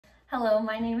Hello,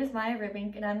 my name is Maya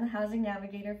Ribbink and I'm the Housing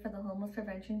Navigator for the Homeless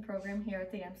Prevention Program here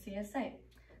at the MCSA.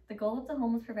 The goal of the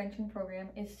Homeless Prevention Program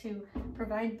is to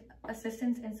provide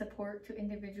assistance and support to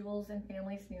individuals and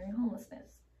families nearing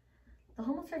homelessness. The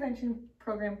Homeless Prevention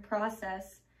Program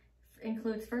process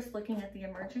includes first looking at the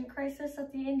emergent crisis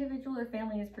that the individual or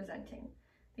family is presenting.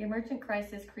 The emergent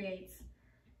crisis creates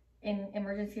an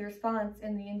emergency response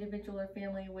in the individual or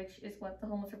family, which is what the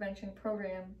Homeless Prevention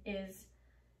Program is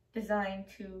designed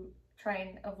to try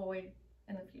and avoid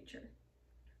in the future.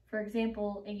 For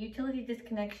example, a utility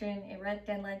disconnection, a rent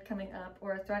deadline coming up,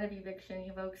 or a threat of eviction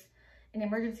evokes an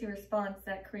emergency response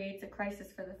that creates a crisis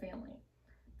for the family.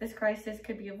 This crisis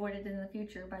could be avoided in the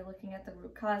future by looking at the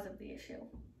root cause of the issue.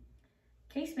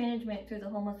 Case management through the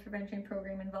Homeless Prevention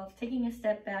Program involves taking a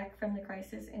step back from the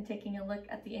crisis and taking a look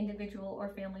at the individual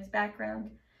or family's background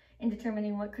and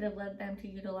determining what could have led them to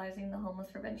utilizing the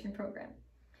Homeless Prevention Program.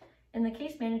 In the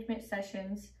case management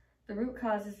sessions, the root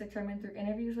cause is determined through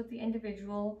interviews with the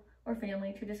individual or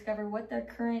family to discover what their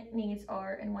current needs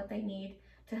are and what they need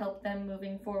to help them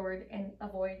moving forward and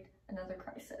avoid another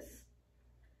crisis.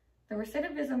 The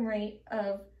recidivism rate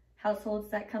of households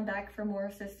that come back for more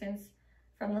assistance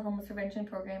from the Homeless Prevention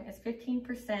Program is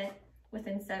 15%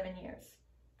 within 7 years.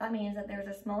 That means that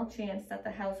there's a small chance that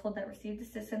the household that received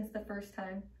assistance the first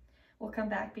time will come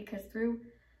back, because through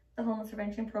the Homeless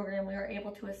Prevention Program, we are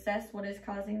able to assess what is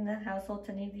causing the household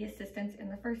to need the assistance in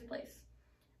the first place.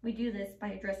 We do this by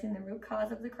addressing the root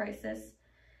cause of the crisis,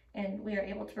 and we are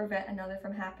able to prevent another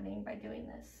from happening by doing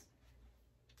this.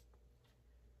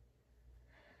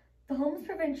 The Homeless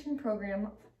Prevention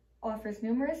Program offers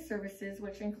numerous services,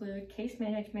 which include case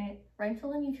management,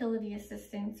 rental and utility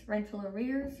assistance, rental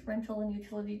arrears, rental and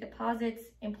utility deposits,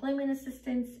 employment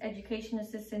assistance, education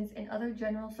assistance, and other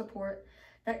general support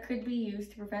that could be used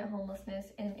to prevent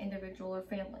homelessness in an individual or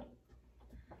family.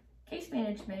 Case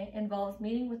management involves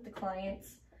meeting with the client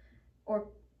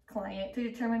to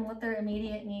determine what their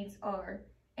immediate needs are,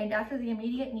 and after the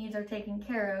immediate needs are taken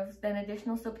care of, then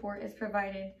additional support is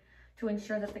provided to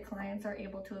ensure that the clients are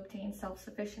able to obtain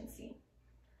self-sufficiency.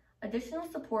 Additional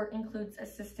support includes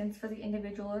assistance for the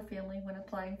individual or family when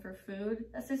applying for food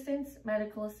assistance,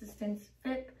 medical assistance,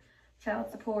 FIP, child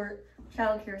support,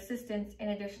 child care assistance,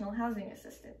 and additional housing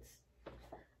assistance.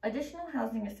 Additional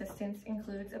housing assistance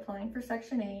includes applying for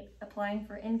Section 8, applying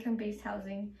for income-based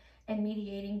housing, and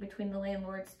mediating between the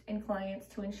landlords and clients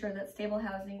to ensure that stable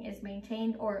housing is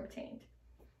maintained or obtained.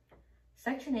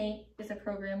 Section 8 is a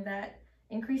program that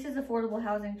increases affordable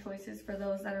housing choices for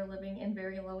those that are living in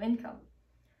very low income.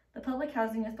 The Public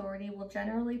Housing Authority will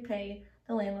generally pay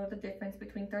the landlord the difference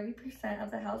between 30% of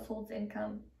the household's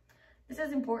income. This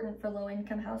is important for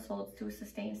low-income households to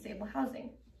sustain stable housing.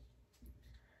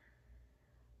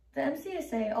 The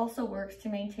MCSA also works to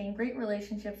maintain great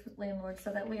relationships with landlords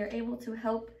so that we are able to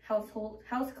help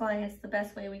house clients the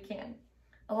best way we can.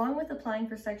 Along with applying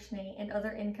for Section 8 and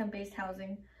other income-based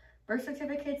housing, birth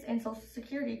certificates and Social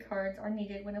Security cards are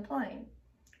needed when applying.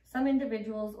 Some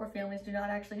individuals or families do not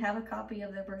actually have a copy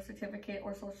of their birth certificate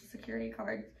or Social Security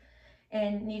card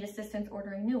and need assistance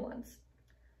ordering new ones.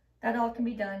 That all can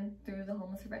be done through the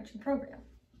Homeless Prevention Program.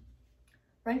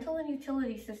 Rental and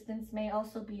utility assistance may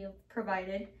also be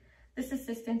provided. This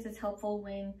assistance is helpful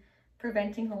when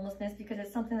preventing homelessness because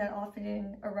it's something that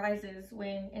often arises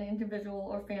when an individual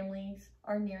or families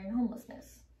are nearing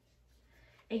homelessness.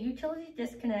 A utility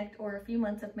disconnect or a few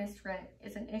months of missed rent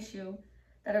is an issue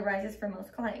that arises for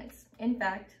most clients. In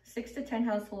fact, 6 to 10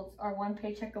 households are one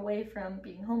paycheck away from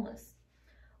being homeless.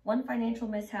 One financial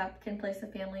mishap can place a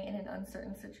family in an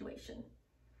uncertain situation.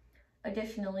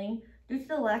 Additionally, due to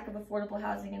the lack of affordable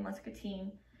housing in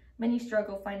Muscatine, many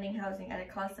struggle finding housing at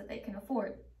a cost that they can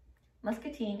afford.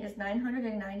 Muscatine is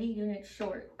 990 units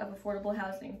short of affordable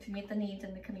housing to meet the needs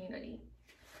in the community.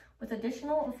 With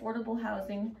additional affordable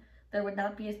housing, there would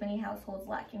not be as many households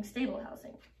lacking stable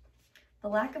housing. The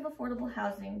lack of affordable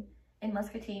housing in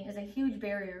Muscatine is a huge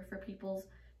barrier for people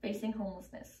facing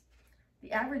homelessness.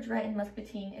 The average rent in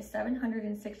Muscatine is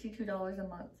 $762 a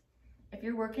month. If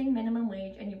you're working minimum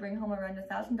wage and you bring home around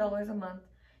 $1,000 a month,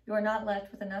 you are not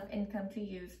left with enough income to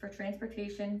use for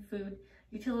transportation, food,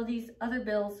 utilities, other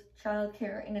bills, child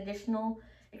care, and additional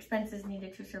expenses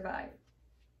needed to survive.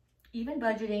 Even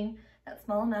budgeting that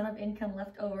small amount of income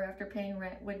left over after paying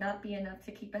rent would not be enough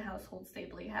to keep a household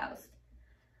stably housed.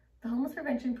 The Homeless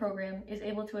Prevention Program is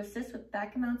able to assist with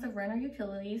back amounts of rent or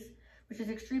utilities, which is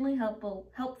extremely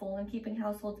helpful in keeping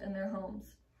households in their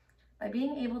homes. By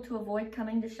being able to avoid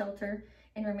coming to shelter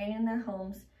and remain in their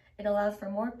homes, it allows for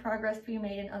more progress to be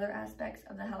made in other aspects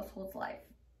of the household's life.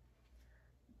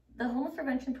 The Homeless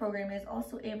Prevention Program is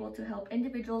also able to help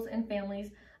individuals and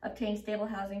families obtain stable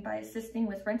housing by assisting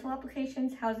with rental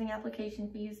applications, housing application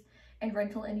fees, and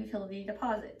rental and utility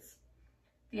deposits.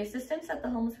 The assistance that the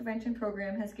Homeless Prevention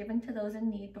Program has given to those in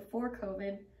need before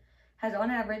COVID has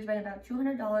on average been about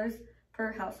 $200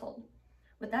 per household.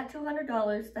 With that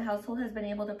 $200, the household has been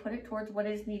able to put it towards what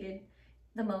is needed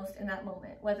the most in that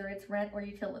moment, whether it's rent or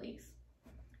utilities.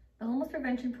 The Homeless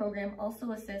Prevention Program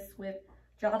also assists with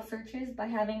job searches by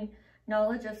having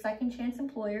knowledge of second chance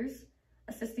employers,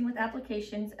 assisting with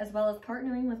applications, as well as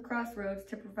partnering with Crossroads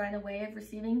to provide a way of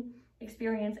receiving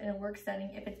experience in a work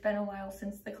setting if it's been a while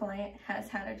since the client has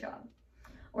had a job,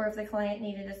 or if the client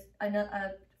needed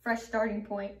a fresh starting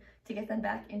point to get them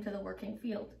back into the working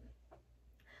field.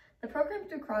 The program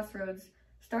through Crossroads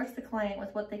starts the client with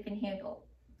what they can handle.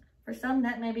 For some,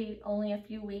 that may be only a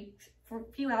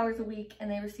few hours a week,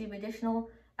 and they receive additional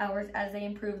hours as they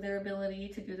improve their ability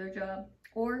to do their job,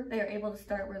 or they are able to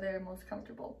start where they are most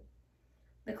comfortable.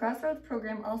 The Crossroads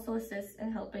program also assists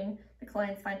in helping the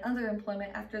clients find other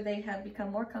employment after they have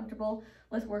become more comfortable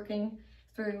with working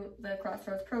through the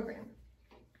Crossroads program.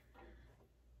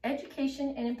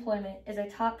 Education and employment is a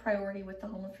top priority with the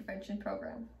Homeless Prevention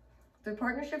Program. Through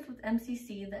partnerships with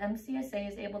MCC, the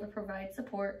MCSA is able to provide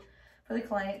support for the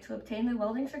client to obtain their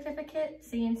welding certificate,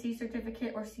 CNC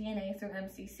certificate, or CNA through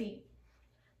MCC.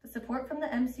 The support from the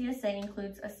MCSA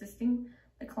includes assisting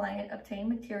the client obtain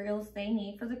materials they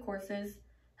need for the courses,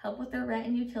 help with their rent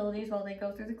and utilities while they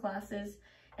go through the classes,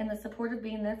 and the support of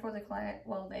being there for the client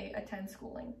while they attend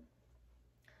schooling.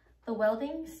 The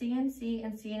welding, CNC,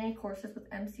 and CNA courses with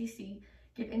MCC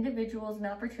give individuals an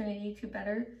opportunity to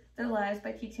better their lives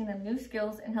by teaching them new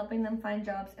skills and helping them find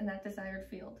jobs in that desired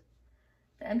field.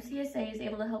 The MCSA is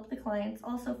able to help the clients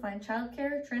also find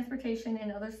childcare, transportation,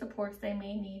 and other supports they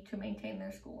may need to maintain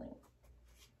their schooling.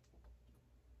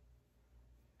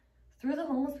 Through the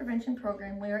Homeless Prevention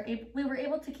Program, we were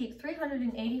able to keep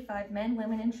 385 men,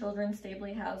 women, and children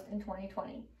stably housed in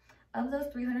 2020. Of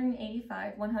those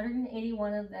 385,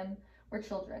 181 of them were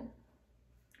children.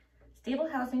 Stable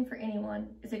housing for anyone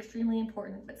is extremely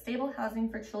important, but stable housing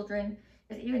for children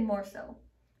is even more so.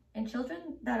 And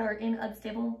children that are in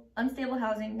unstable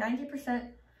housing, 90%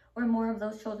 or more of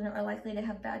those children are likely to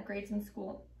have bad grades in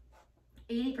school.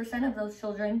 80% of those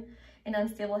children in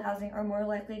unstable housing are more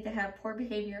likely to have poor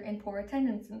behavior and poor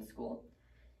attendance in school.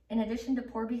 In addition to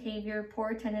poor behavior, poor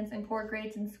attendance, and poor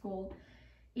grades in school,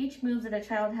 each move that a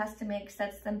child has to make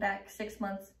sets them back 6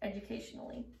 months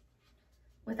educationally.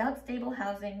 Without stable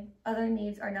housing, other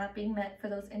needs are not being met for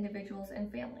those individuals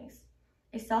and families.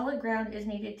 A solid ground is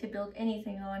needed to build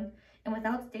anything on, and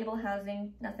without stable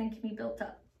housing, nothing can be built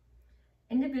up.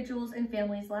 Individuals and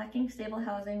families lacking stable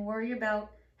housing worry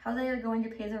about how they are going to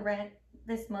pay the rent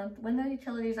this month, when their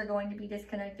utilities are going to be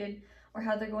disconnected, or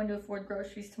how they're going to afford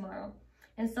groceries tomorrow,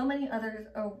 and so many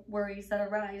other worries that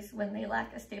arise when they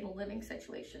lack a stable living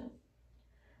situation.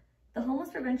 The Homeless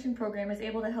Prevention Program is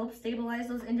able to help stabilize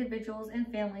those individuals and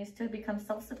families to become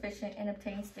self-sufficient and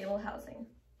obtain stable housing.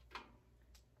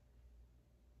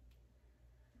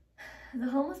 The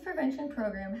Homeless Prevention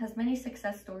Program has many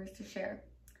success stories to share,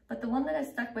 but the one that has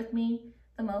stuck with me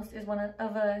the most is one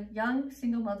of a young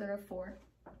single mother of 4.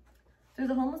 Through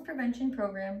the Homeless Prevention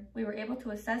Program, we were able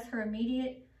to assess her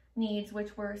immediate needs,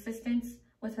 which were assistance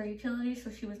with her utilities so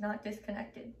she was not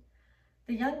disconnected.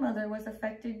 The young mother was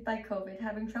affected by COVID,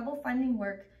 having trouble finding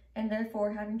work and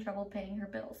therefore having trouble paying her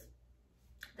bills.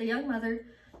 The young mother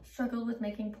struggled with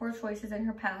making poor choices in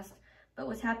her past, but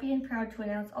was happy and proud to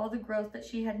announce all the growth that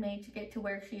she had made to get to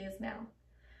where she is now.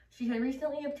 She had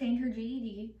recently obtained her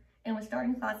GED and was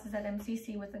starting classes at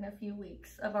MCC within a few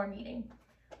weeks of our meeting.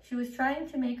 She was trying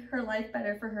to make her life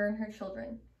better for her and her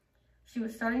children. She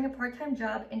was starting a part-time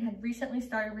job and had recently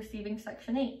started receiving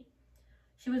Section 8.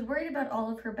 She was worried about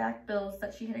all of her back bills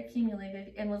that she had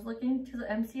accumulated and was looking to the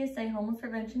MCSA Homeless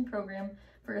Prevention Program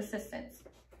for assistance.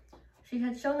 She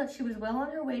had shown that she was well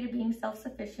on her way to being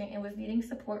self-sufficient and was needing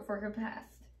support for her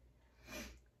past.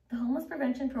 The Homeless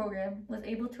Prevention Program was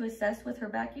able to assess with her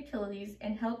back utilities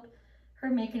and help her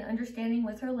make an understanding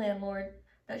with her landlord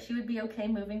that she would be okay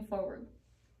moving forward.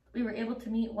 We were able to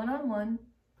meet one-on-one,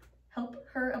 help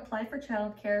her apply for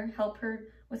childcare, help her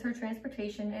with her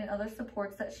transportation and other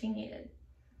supports that she needed.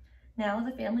 Now,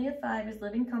 the family of 5 is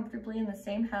living comfortably in the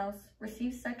same house,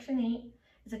 receives Section 8,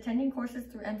 is attending courses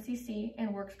through MCC,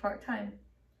 and works part-time.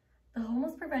 The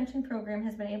Homeless Prevention Program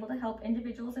has been able to help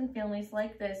individuals and families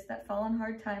like this that fall on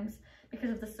hard times because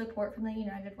of the support from the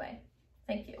United Way.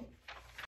 Thank you.